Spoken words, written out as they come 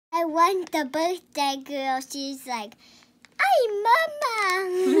one, the birthday girl, she's like, "Hi,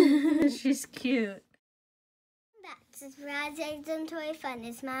 Mama." She's cute. That's Project and Toy Fun.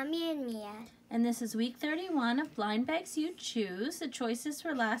 It's Mommy and Mia. And this is week 31 of Blind Bags You Choose. The choices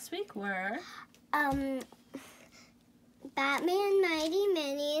for last week were Batman Mighty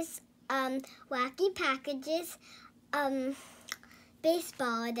Minis, Wacky Packages,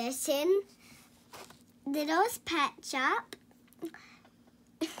 Baseball Edition, Little's Pet Shop,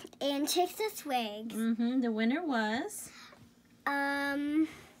 and Chicks with Swigs. The winner was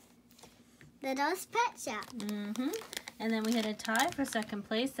Little's Pet Shop. And then we had a tie for second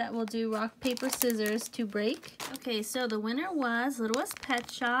place. That will do rock, paper, scissors to break. Okay, so the winner was Little's Pet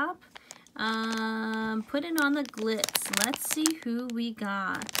Shop. Put it on the glitz. Let's see who we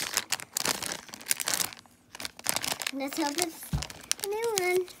got. Let's hope it's a new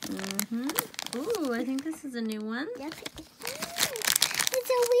one. Ooh, I think this is a new one. Yep. It's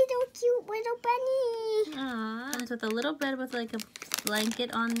a little cute little bunny. Aww. Comes with a little bed with like a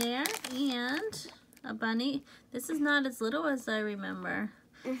blanket on there and a bunny. This is not as little as I remember.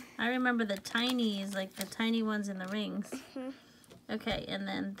 I remember the tinies, like the tiny ones in the rings. Okay, and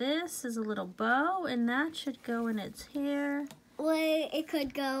then this is a little bow, and that should go in its hair. Or it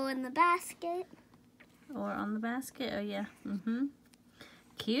could go in the basket. Or on the basket, oh yeah.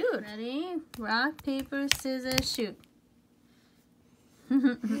 Cute. Ready? Rock, paper, scissors, shoot.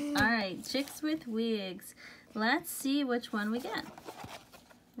 Alright, Chicks with Wigs. Let's see which one we get.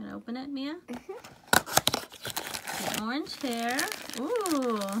 You gonna open it, Mia? The orange hair.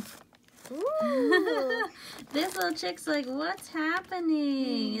 Ooh. This little chick's like, what's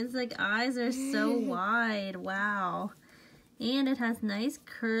happening? It's like eyes are so wide. Wow. And it has nice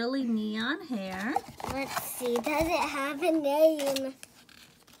curly neon hair. Let's see. Does it have a name?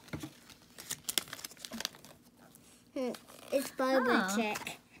 It's Barbara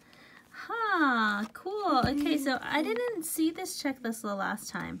Chick. Huh, cool. Okay, so I didn't see this checklist the last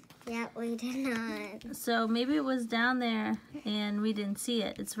time. Yeah, we did not. So maybe it was down there and we didn't see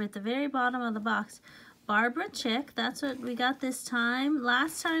it. It's at the very bottom of the box. Barbara Chick, that's what we got this time.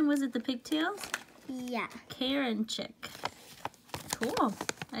 Last time, was it the pigtails? Yeah. Karen Chick. Cool.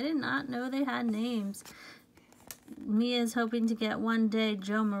 I did not know they had names. Mia's hoping to get one day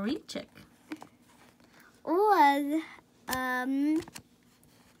Jo Marie Chick. Or,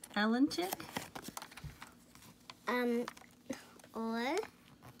 Ellen Chick? or...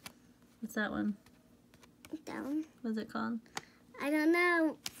 What's that one? Down. What's it called? I don't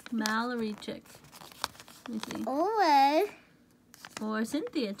know. Mallory Chick. Let me see. Or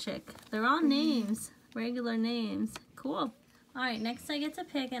Cynthia Chick. They're all names. Regular names. Cool. Alright, next I get to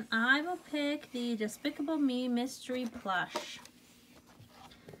pick, and I will pick the Despicable Me Mystery Plush.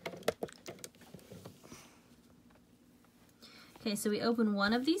 Okay, so we opened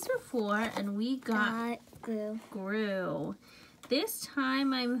one of these before, and we got Gru. This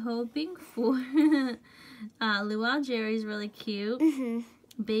time I'm hoping for Luau Jerry's really cute.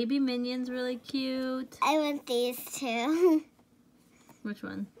 Baby Minion's really cute. I want these two. Which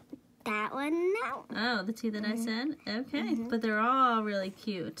one? That one? No. Oh, the two that I said? Okay, but they're all really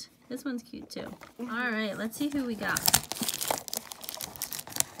cute. This one's cute too. Alright, let's see who we got.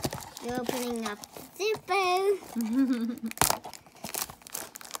 You're opening up the zipper.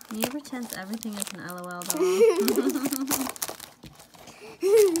 Mia pretends everything is an LOL doll.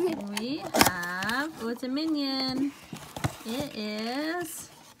 We have, oh, it's a minion. It is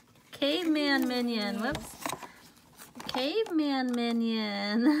Caveman Minion. Whoops. Caveman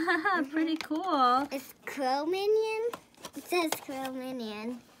Minion. Pretty cool. It's Crow Minion? It says Crow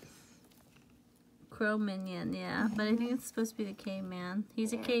Minion. Crow Minion, yeah. But I think it's supposed to be the caveman.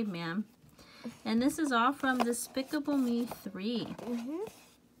 He's a caveman. And this is all from Despicable Me 3.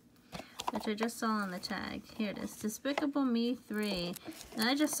 Which I just saw on the tag. Here it is. Despicable Me 3. And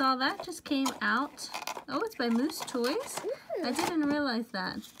I just saw that just came out. Oh, it's by Moose Toys? I didn't realize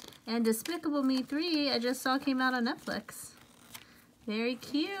that. And Despicable Me 3, I just saw came out on Netflix. Very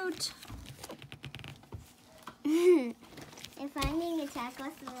cute. I'm finding a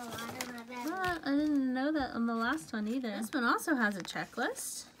checklist of a lot of them. Well, I didn't know that on the last one either. This one also has a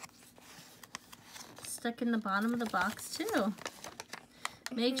checklist. Stuck in the bottom of the box too.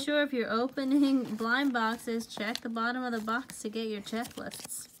 Make sure if you're opening blind boxes, check the bottom of the box to get your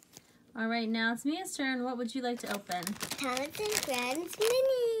checklists. Alright, now it's Mia's turn. What would you like to open? Thomas and Friends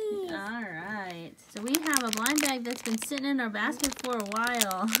Minis. Alright, so we have a blind bag that's been sitting in our basket for a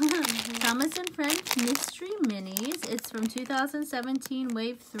while. Thomas and Friends Mystery Minis. It's from 2017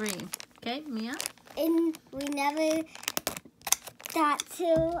 Wave 3. Okay, Mia? And we never got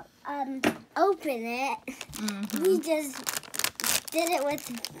to open it. We just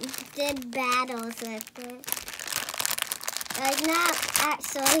did battles with it. Like not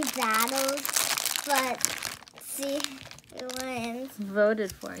actually battles, but see who wins.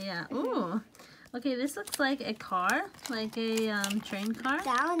 Voted for, yeah. Ooh. Okay, this looks like a car, like a train car.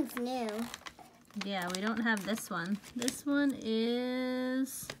 That one's new. Yeah, we don't have this one. This one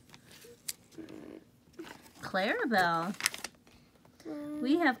is Clarabelle.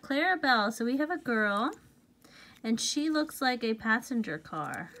 We have Clarabelle, so we have a girl, and she looks like a passenger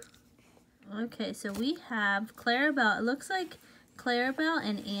car. Okay, so we have Clarabelle. It looks like Clarabelle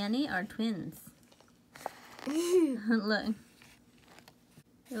and Annie are twins. Look.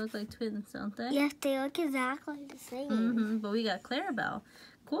 They look like twins, don't they? Yes, they look exactly the same. But we got Clarabelle.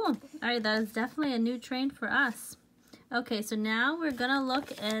 Cool. All right, that is definitely a new train for us. Okay, so now we're going to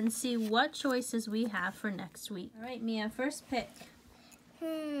look and see what choices we have for next week. All right, Mia, first pick.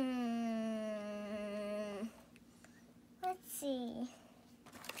 Let's see.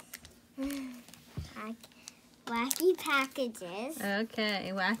 Wacky packages.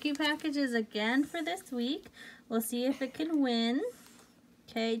 Okay, wacky packages again for this week. We'll see if it can win.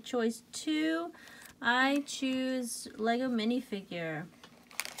 Okay, choice 2. I choose Lego minifigure.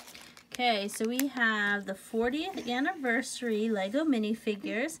 Okay, so we have the 40th anniversary Lego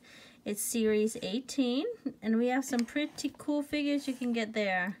minifigures. It's series 18, and we have some pretty cool figures you can get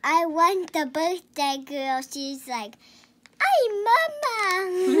there. I want the birthday girl. She's like, "Hi,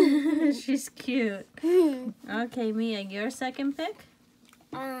 Mama." She's cute. Okay, Mia, your second pick?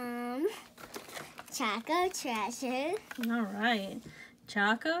 Choco Treasure. All right.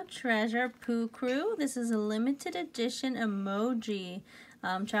 Choco Treasure Poo Crew. This is a limited edition emoji.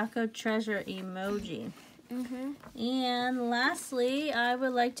 Choco Treasure emoji. And lastly, I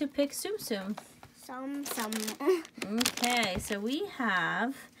would like to pick Tsum Tsum. Okay, so we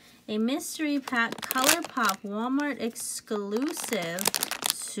have a mystery pack Color Pop Walmart exclusive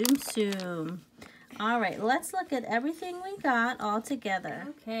Tsum Tsum. All right, let's look at everything we got all together.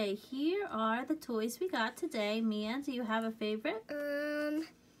 Okay, here are the toys we got today. Mia, do you have a favorite?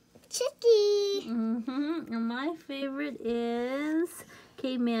 Chicky. And my favorite is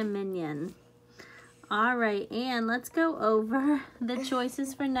Caveman Minion. All right, and let's go over the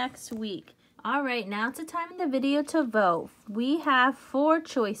choices for next week. All right, now it's the time in the video to vote. We have 4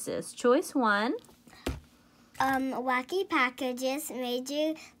 choices. Choice 1. Wacky packages,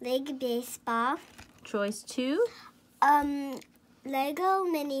 Major League Baseball. Choice 2. Lego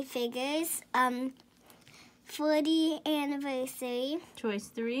minifigures, 40th anniversary. Choice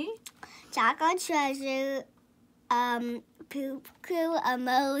 3. Choco Treasure, Poop Crew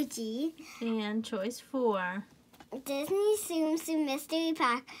emoji. And choice 4. Disney Tsum Tsum Mystery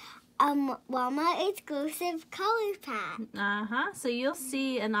Pack, Walmart exclusive color pack. So you'll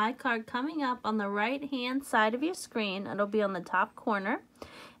see an iCard coming up on the right-hand side of your screen. It'll be on the top corner.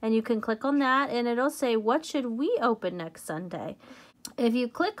 And you can click on that, and it'll say, what should we open next Sunday? If you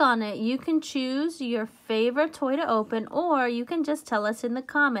click on it, you can choose your favorite toy to open, or you can just tell us in the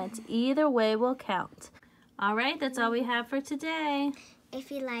comments. Either way will count. All right, that's all we have for today.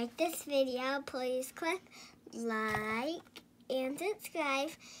 If you like this video, please click like and subscribe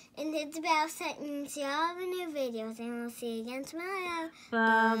and hit the bell button to see all of the new videos. And we'll see you again tomorrow.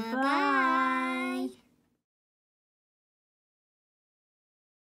 Bye-bye.